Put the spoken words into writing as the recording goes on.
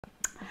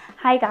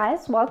Hi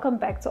guys, welcome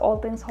back to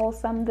All Things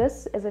Wholesome.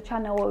 This is a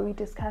channel where we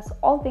discuss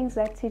all things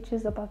that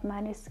teaches about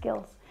money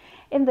skills.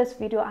 In this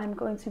video, I'm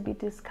going to be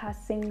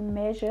discussing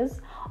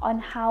measures on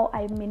how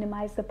I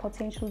minimize the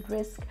potential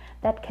risk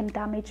that can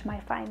damage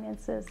my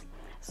finances.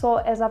 So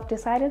as I've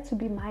decided to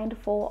be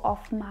mindful of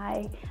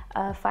my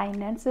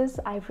finances,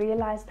 I've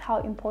realized how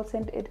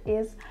important it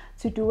is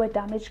to do a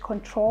damage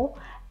control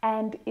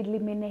and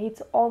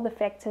eliminate all the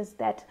factors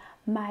that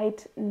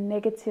might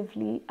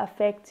negatively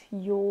affect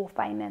your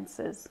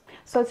finances.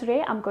 So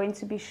today I'm going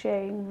to be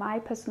sharing my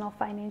personal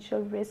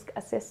financial risk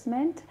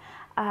assessment.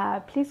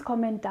 Please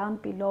comment down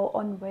below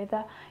on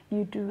whether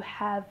you do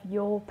have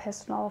your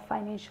personal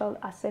financial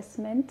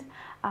assessment,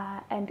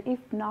 and if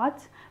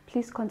not,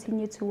 please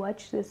continue to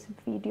watch this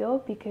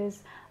video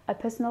because a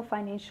personal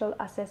financial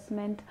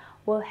assessment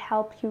will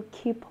help you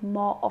keep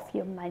more of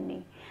your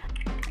money.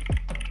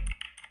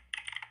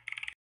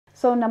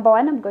 So number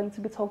one, I'm going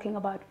to be talking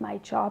about my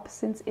job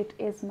since it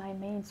is my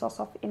main source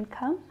of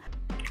income.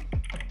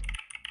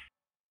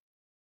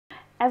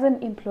 As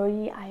an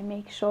employee, I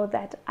make sure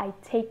that I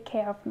take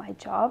care of my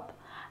job.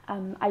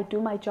 I do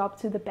my job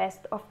to the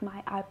best of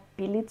my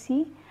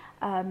ability.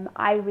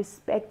 I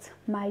respect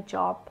my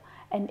job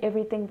and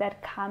everything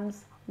that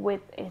comes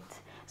with it.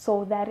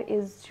 So that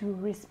is to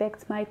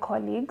respect my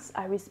colleagues.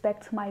 I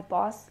respect my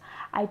boss.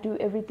 I do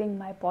everything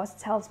my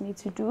boss tells me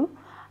to do.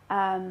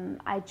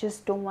 I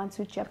just don't want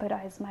to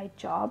jeopardize my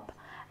job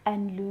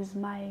and lose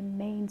my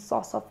main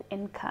source of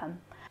income.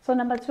 So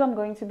number two, I'm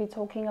going to be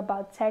talking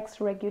about tax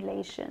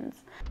regulations.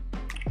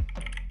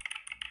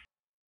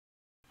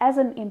 As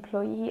an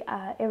employee,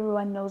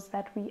 everyone knows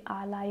that we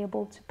are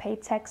liable to pay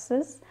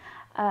taxes.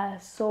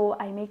 So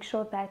I make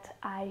sure that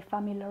I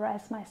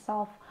familiarize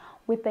myself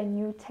with the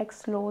new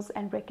tax laws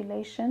and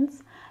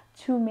regulations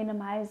to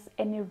minimize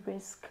any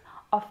risk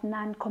of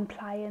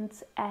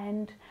non-compliance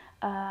and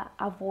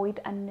avoid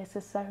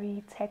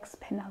unnecessary tax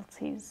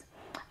penalties.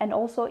 And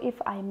also,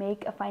 if I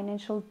make a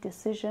financial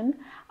decision,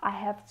 I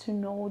have to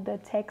know the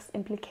tax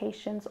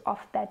implications of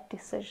that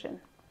decision.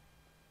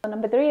 So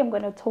number three, I'm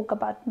going to talk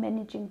about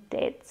managing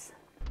debts.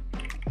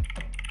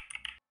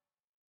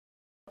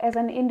 As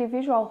an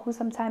individual who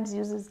sometimes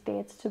uses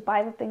debts to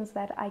buy the things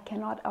that I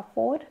cannot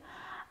afford,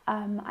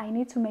 I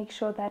need to make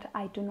sure that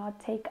I do not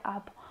take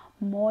up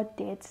more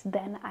debts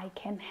than I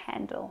can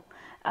handle,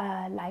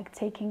 like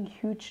taking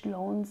huge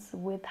loans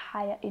with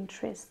higher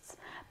interests,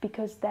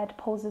 because that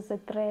poses a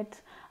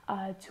threat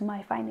to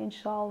my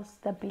financial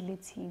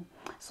stability.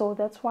 So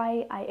that's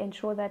why I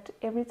ensure that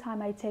every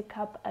time I take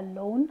up a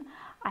loan,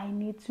 I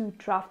need to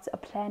draft a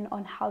plan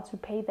on how to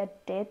pay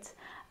that debt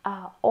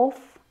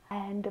off,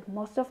 and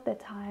most of the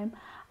time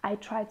I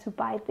try to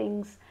buy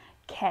things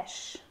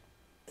cash.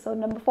 So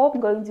number four,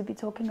 I'm going to be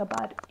talking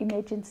about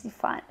emergency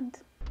fund.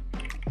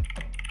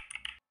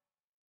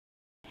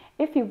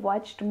 If you've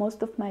watched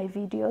most of my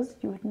videos,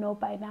 you would know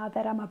by now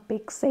that I'm a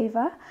big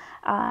saver,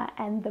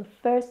 and the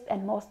first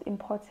and most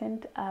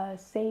important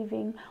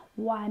saving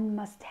one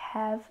must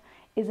have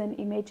is an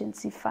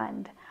emergency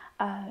fund.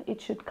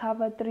 It should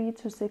cover 3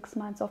 to 6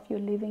 months of your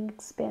living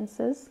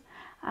expenses.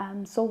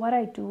 So what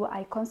I do,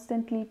 I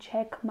constantly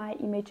check my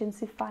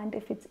emergency fund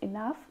if it's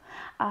enough,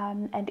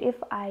 and if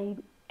I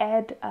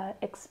add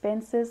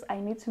expenses, I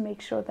need to make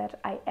sure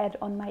that I add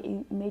on my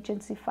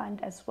emergency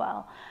fund as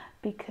well,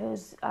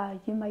 because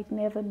you might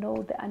never know,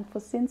 the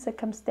unforeseen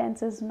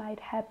circumstances might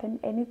happen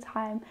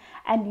anytime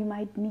and you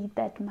might need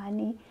that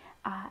money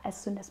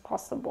as soon as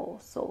possible.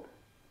 So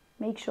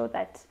make sure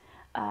that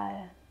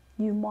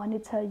you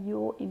monitor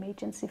your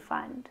emergency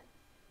fund.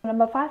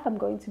 Number five, I'm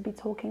going to be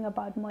talking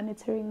about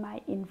monitoring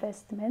my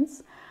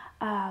investments,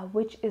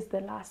 which is the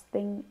last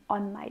thing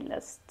on my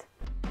list.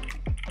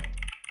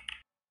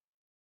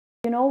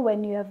 You know,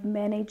 when you have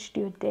managed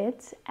your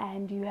debt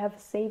and you have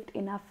saved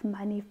enough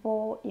money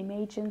for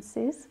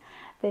emergencies,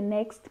 the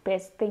next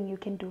best thing you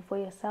can do for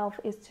yourself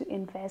is to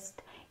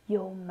invest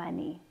your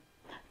money.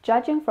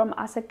 Judging from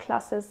asset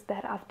classes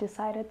that I've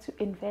decided to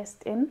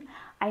invest in,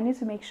 I need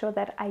to make sure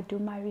that I do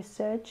my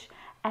research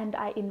and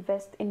I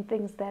invest in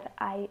things that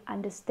I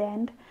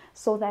understand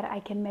so that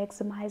I can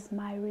maximize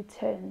my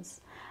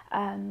returns.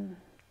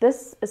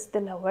 This is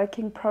still a work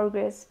in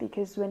progress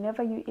because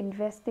whenever you're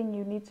investing,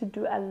 you need to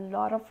do a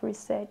lot of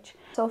research.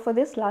 So for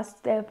this last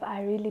step,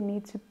 I really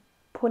need to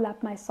pull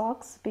up my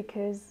socks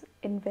because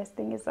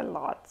investing is a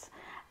lot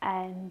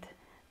and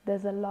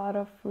there's a lot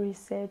of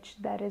research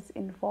that is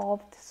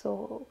involved.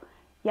 So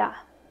yeah,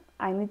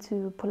 I need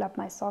to pull up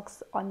my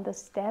socks on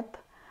this step.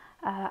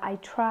 I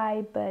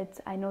try, but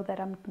I know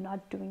that I'm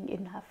not doing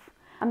enough.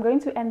 I'm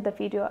going to end the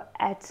video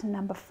at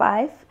number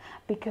 5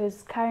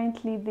 because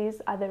currently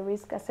these are the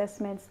risk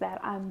assessments that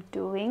I'm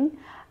doing.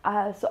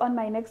 So on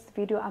my next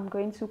video, I'm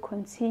going to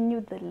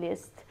continue the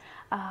list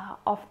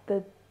of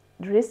the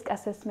risk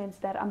assessments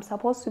that I'm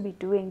supposed to be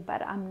doing,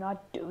 but I'm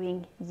not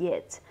doing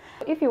yet.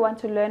 If you want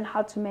to learn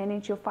how to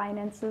manage your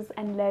finances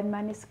and learn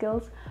money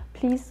skills,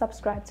 please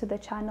subscribe to the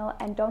channel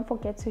and don't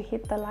forget to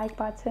hit the like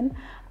button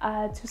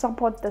to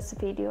support this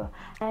video,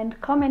 and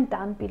comment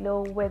down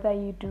below whether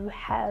you do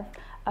have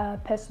a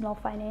personal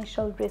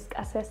financial risk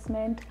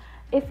assessment?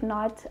 If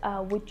not,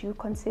 would you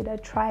consider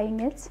trying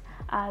it?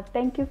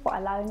 Thank you for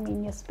allowing me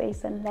in your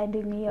space and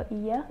lending me your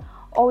ear.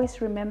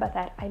 Always remember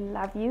that I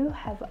love you.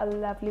 Have a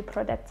lovely,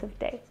 productive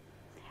day.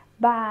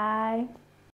 Bye.